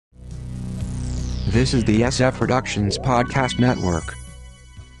This is the SF Productions Podcast Network.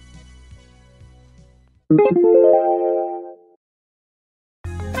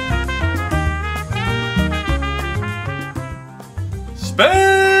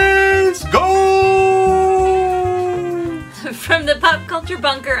 Space Go! From the Pop Culture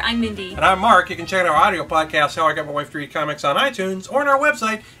Bunker, I'm Mindy. And I'm Mark. You can check out our audio podcast, How I Got My Wife to Read Comics, on iTunes or on our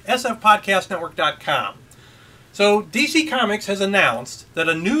website, sfpodcastnetwork.com. So, DC Comics has announced that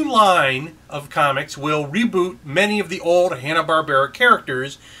a new line of comics will reboot many of the old Hanna-Barbera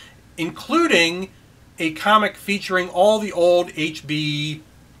characters, including a comic featuring all the old HB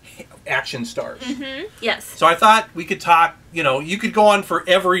action stars. Yes. So I thought we could talk, you could go on for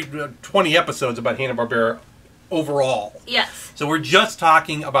every 20 episodes about Hanna-Barbera overall. Yes. So we're just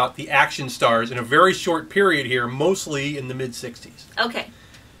talking about the action stars in a very short period here, mostly in the mid-60s. Okay.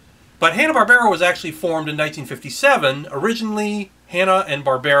 But Hanna-Barbera was actually formed in 1957. Originally, Hanna and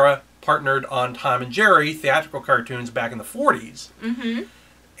Barbera partnered on Tom and Jerry theatrical cartoons back in the 40s.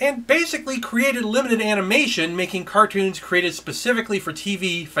 And basically created limited animation, making cartoons created specifically for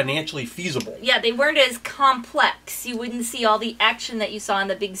TV financially feasible. Yeah, they weren't as complex. You wouldn't see all the action that you saw on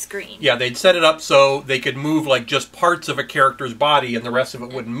the big screen. Yeah, they'd set it up so they could move like just parts of a character's body and the rest of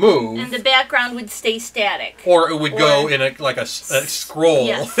it wouldn't move. And the background would stay static. Or it would go in a scroll,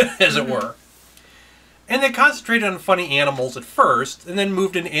 yes. as it were. And they concentrated on funny animals at first, and then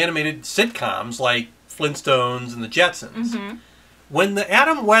moved into animated sitcoms like Flintstones and the Jetsons. When the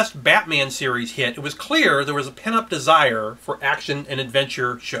Adam West Batman series hit, it was clear there was a pent-up desire for action and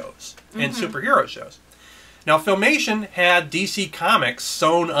adventure shows and superhero shows. Now, Filmation had DC Comics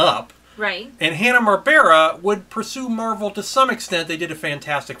sewn up, right? And Hanna-Barbera would pursue Marvel to some extent. They did a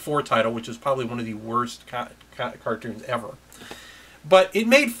Fantastic Four title, which is probably one of the worst cartoons ever. But it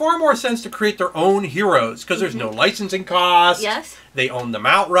made far more sense to create their own heroes, because there's no licensing costs. Yes. They own them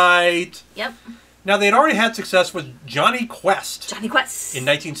outright. Yep. Now, they had already had success with Johnny Quest. Johnny Quest. In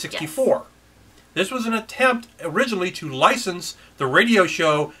 1964. Yes. This was an attempt originally to license the radio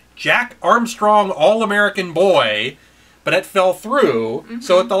show Jack Armstrong All-American Boy, but it fell through.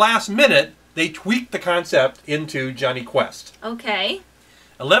 So at the last minute, they tweaked the concept into Johnny Quest. Okay.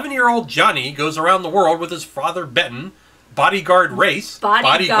 11-year-old Johnny goes around the world with his father Benton, bodyguard Race,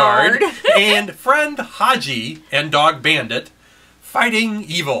 Bodyguard. and friend Haji and dog Bandit, fighting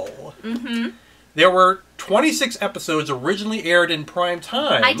evil. There were 26 episodes originally aired in prime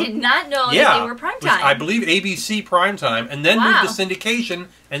time. I did not know that they were prime time. I believe ABC prime time, and then moved to syndication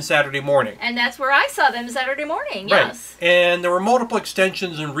and Saturday morning. And that's where I saw them Saturday morning, yes. Right. And there were multiple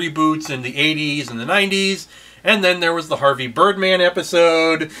extensions and reboots in the 80s and the 90s. And then there was the Harvey Birdman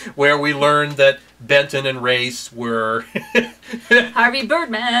episode where we learned that Benton and Race were... Harvey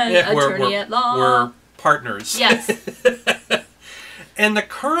Birdman, attorney at law. Were partners. Yes. And the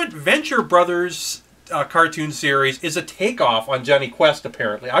current Venture Brothers cartoon series is a takeoff on Johnny Quest,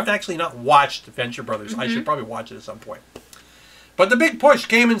 apparently. I've actually not watched Venture Brothers. I should probably watch it at some point. But the big push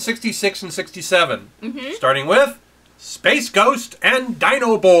came in 66 and 67, starting with Space Ghost and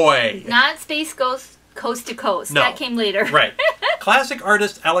Dino Boy. Not Space Ghost Coast to Coast. No. That came later. Right. Classic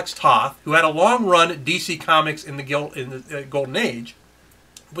artist Alex Toth, who had a long run at DC Comics in the Golden Age,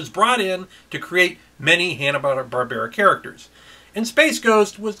 was brought in to create many Hanna-Barbera characters. And Space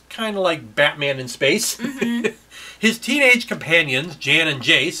Ghost was kind of like Batman in space. His teenage companions, Jan and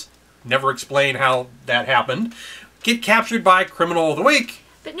Jace, never explain how that happened, get captured by Criminal of the Week.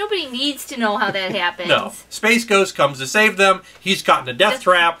 But nobody needs to know how that happens. No. Space Ghost comes to save them. He's caught in a death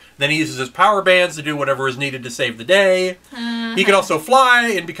trap. Then he uses his power bands to do whatever is needed to save the day. He can also fly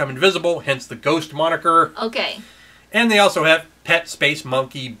and become invisible, hence the Ghost moniker. Okay. And they also have pet space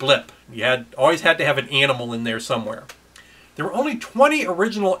monkey Blip. You always had to have an animal in there somewhere. There were only 20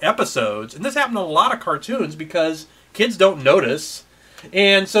 original episodes, and this happened on a lot of cartoons because kids don't notice,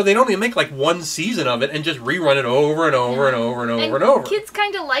 and so they'd only make like one season of it and just rerun it over and over and over and over and over. Kids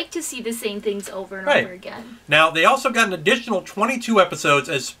kind of like to see the same things over and over again. Now, they also got an additional 22 episodes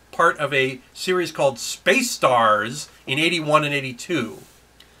as part of a series called Space Stars in 81 and 82.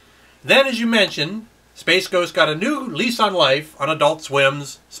 Then, as you mentioned, Space Ghost got a new lease on life on Adult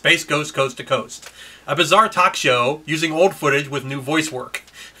Swim's Space Ghost Coast to Coast, a bizarre talk show using old footage with new voice work.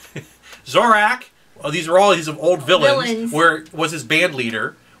 Zorak, well, these are all his old villains. Was his band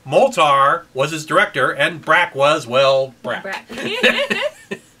leader. Moltar was his director, and Brack was, well, Brack.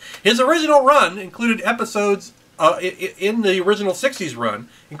 His original run included episodes, in the original 60s run,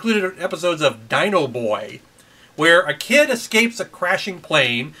 included episodes of Dino Boy, where a kid escapes a crashing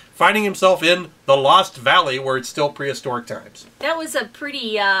plane, finding himself in the Lost Valley, where it's still prehistoric times. That was a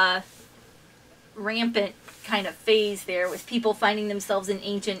pretty rampant kind of phase there, with people finding themselves in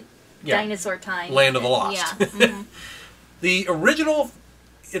ancient dinosaur time. Land of the Lost. Yeah. Mm-hmm. The original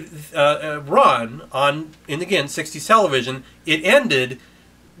run on, and again, 60s television, it ended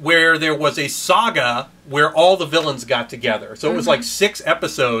where there was a saga where all the villains got together. So it was like 6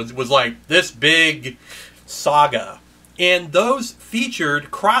 episodes, was like this big saga. And those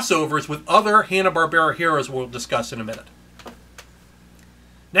featured crossovers with other Hanna-Barbera heroes we'll discuss in a minute.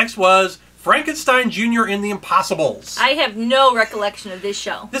 Next was Frankenstein Jr. and the Impossibles. I have no recollection of this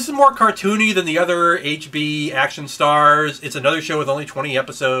show. This is more cartoony than the other HB action stars. It's another show with only 20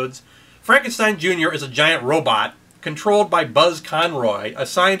 episodes. Frankenstein Jr. is a giant robot controlled by Buzz Conroy, a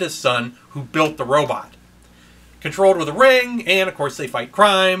scientist's son who built the robot. Controlled with a ring, and of course they fight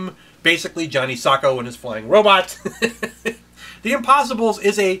crime. Basically Johnny Sacco and his flying robot. The Impossibles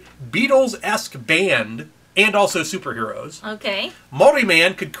is a Beatles-esque band and also superheroes. Okay.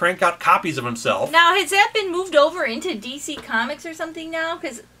 Multi-Man could crank out copies of himself. Now, has that been moved over into DC Comics or something now?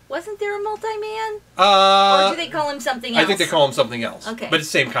 Because wasn't there a Multi-Man? Or do they call him something else? I think they call him something else. Okay. But it's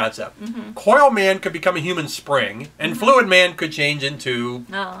the same concept. Coil Man could become a human spring, and Fluid Man could change into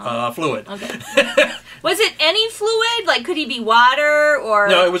fluid. Okay. Was it any fluid? Like, could he be water or?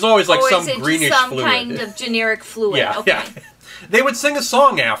 No, it was always like some greenish just some fluid. kind of generic fluid? Yeah, okay. yeah. They would sing a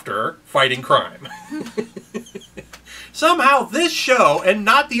song after fighting crime. Somehow this show, and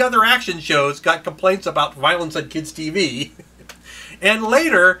not the other action shows, got complaints about violence on kids' TV. And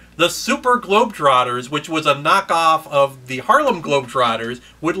later, the Super Globetrotters, which was a knockoff of the Harlem Globetrotters,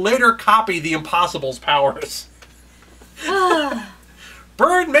 would later copy the Impossibles' powers.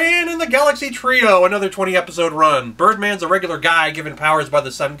 Birdman and the Galaxy Trio, another 20-episode run. Birdman's a regular guy given powers by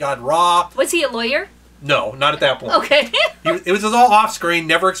the sun god Ra. Was he a lawyer? No, not at that point. Okay. It was all off-screen,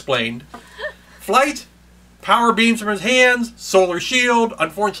 never explained. Flight, power beams from his hands, solar shield,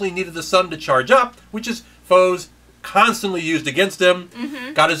 unfortunately needed the sun to charge up, which his foes constantly used against him.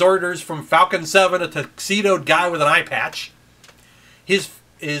 Got his orders from Falcon 7, a tuxedoed guy with an eye patch. His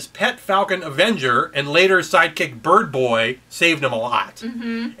pet Falcon Avenger and later sidekick Bird Boy saved him a lot.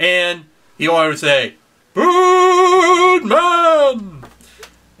 And he always say, Birdman!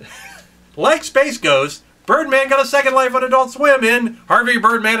 Like Space Ghost, Birdman got a second life on Adult Swim in Harvey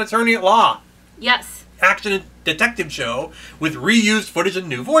Birdman, Attorney at Law. Yes. Action and detective show with reused footage and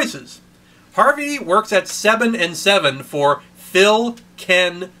new voices. Harvey works at 7 and 7 for Phil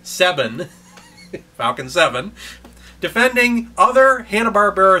Ken 7, Falcon 7, defending other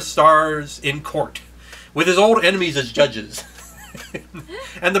Hanna-Barbera stars in court, with his old enemies as judges.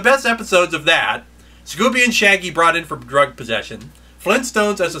 And the best episodes of that, Scooby and Shaggy brought in for drug possession,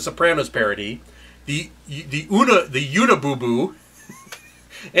 Flintstones as a Sopranos parody, the Unaboo-Boo,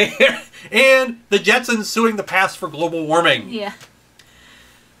 and the Jetsons suing the past for global warming. Yeah.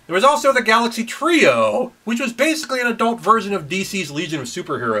 There was also the Galaxy Trio, which was basically an adult version of DC's Legion of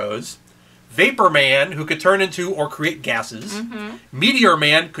Superheroes. Vapor Man, who could turn into or create gases. Meteor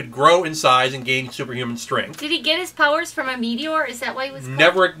Man could grow in size and gain superhuman strength. Did he get his powers from a meteor? Is that why he was called?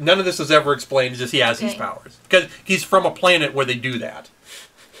 Never. None of this is ever explained, just he has these powers. Because he's from a planet where they do that.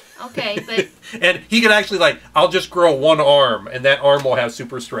 Okay, but... And he can actually, like, I'll just grow one arm, and that arm will have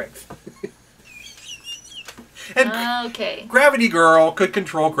super strength. And okay. Gravity Girl could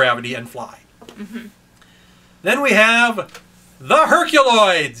control gravity and fly. Then we have the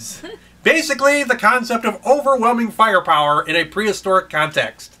Herculoids. Basically, the concept of overwhelming firepower in a prehistoric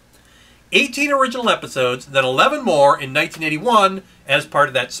context. 18 original episodes, then 11 more in 1981 as part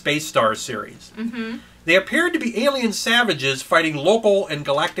of that Space Stars series. They appeared to be alien savages fighting local and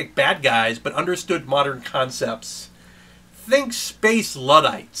galactic bad guys, but understood modern concepts. Think space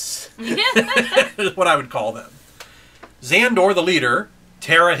Luddites. Is what I would call them. Xandor, the leader,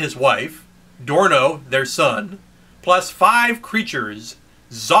 Terra, his wife, Dorno, their son, plus 5 creatures.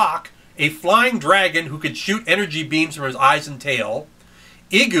 Zoc, a flying dragon who could shoot energy beams from his eyes and tail.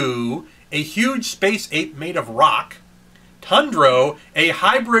 Igu, a huge space ape made of rock. Tundro, a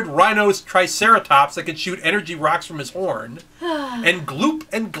hybrid rhinos triceratops that could shoot energy rocks from his horn. And Gloop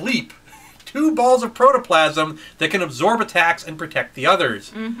and Gleep, 2 balls of protoplasm that can absorb attacks and protect the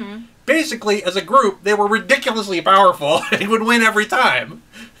others. Basically, as a group, they were ridiculously powerful and would win every time.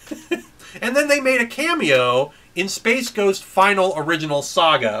 And then they made a cameo in Space Ghost Final Original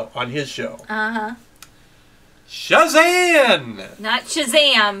Saga on his show. Shazam! Not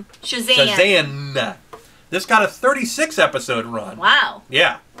Shazam. Shazam. Shazam! This got a 36-episode run. Wow.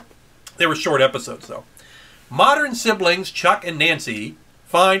 Yeah. They were short episodes, though. Modern siblings Chuck and Nancy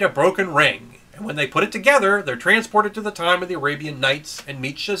find a broken ring. And when they put it together, they're transported to the time of the Arabian Nights and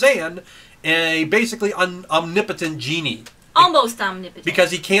meet Shazam, a basically omnipotent genie. Almost omnipotent.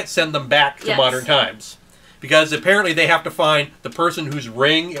 Because he can't send them back to modern times. because apparently they have to find the person whose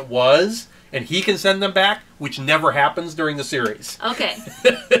ring it was, and he can send them back, which never happens during the series. Okay.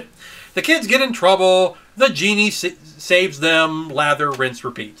 The kids get in trouble. The genie saves them. Lather, rinse,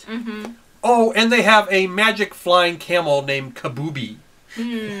 repeat. Mm-hmm. Oh, and they have a magic flying camel named Kabooby.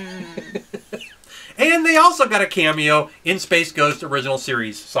 And they also got a cameo in Space Ghost original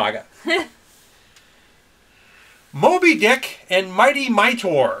series saga. Moby Dick and Mighty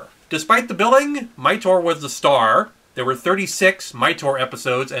Mightor. Despite the billing, Mightor was the star. There were 36 Mightor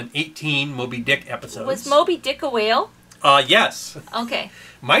episodes and 18 Moby Dick episodes. Was Moby Dick a whale? Yes. Okay.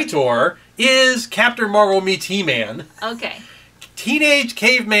 Mightor is Captain Marvel me T-Man. Okay. Teenage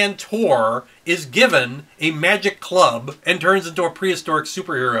Caveman Tor is given a magic club and turns into a prehistoric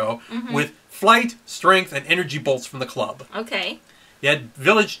superhero with flight, strength, and energy bolts from the club. Okay. You had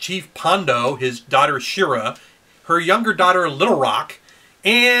Village Chief Pondo, his daughter Shira, her younger daughter Little Rock,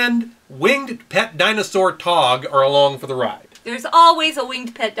 and winged pet dinosaur Tog are along for the ride. There's always a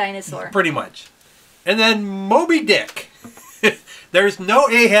winged pet dinosaur. Pretty much. And then Moby Dick. There's no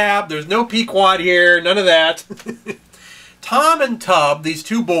Ahab, there's no Pequod here, none of that. Tom and Tub, these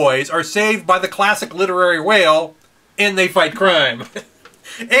two boys, are saved by the classic literary whale, and they fight crime.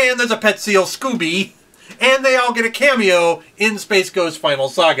 And there's a pet seal, Scooby, and they all get a cameo in Space Ghost Final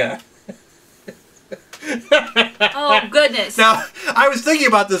Saga. Oh, goodness. Now, I was thinking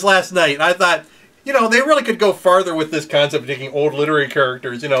about this last night, and I thought, you know, they really could go farther with this concept of taking old literary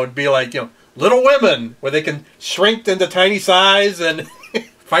characters. You know, it'd be like, you know, Little Women, where they can shrink into tiny size and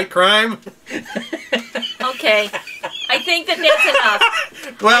fight crime. Okay. I think that that's enough.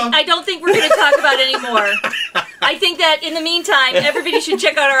 Well, I don't think we're going to talk about it anymore. I think that in the meantime, everybody should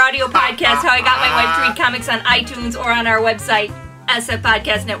check out our audio podcast, How I Got My Wife to Read Comics, on iTunes or on our website,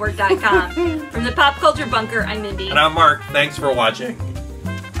 sfpodcastnetwork.com. From the Pop Culture Bunker, I'm Mindy. And I'm Mark. Thanks for watching.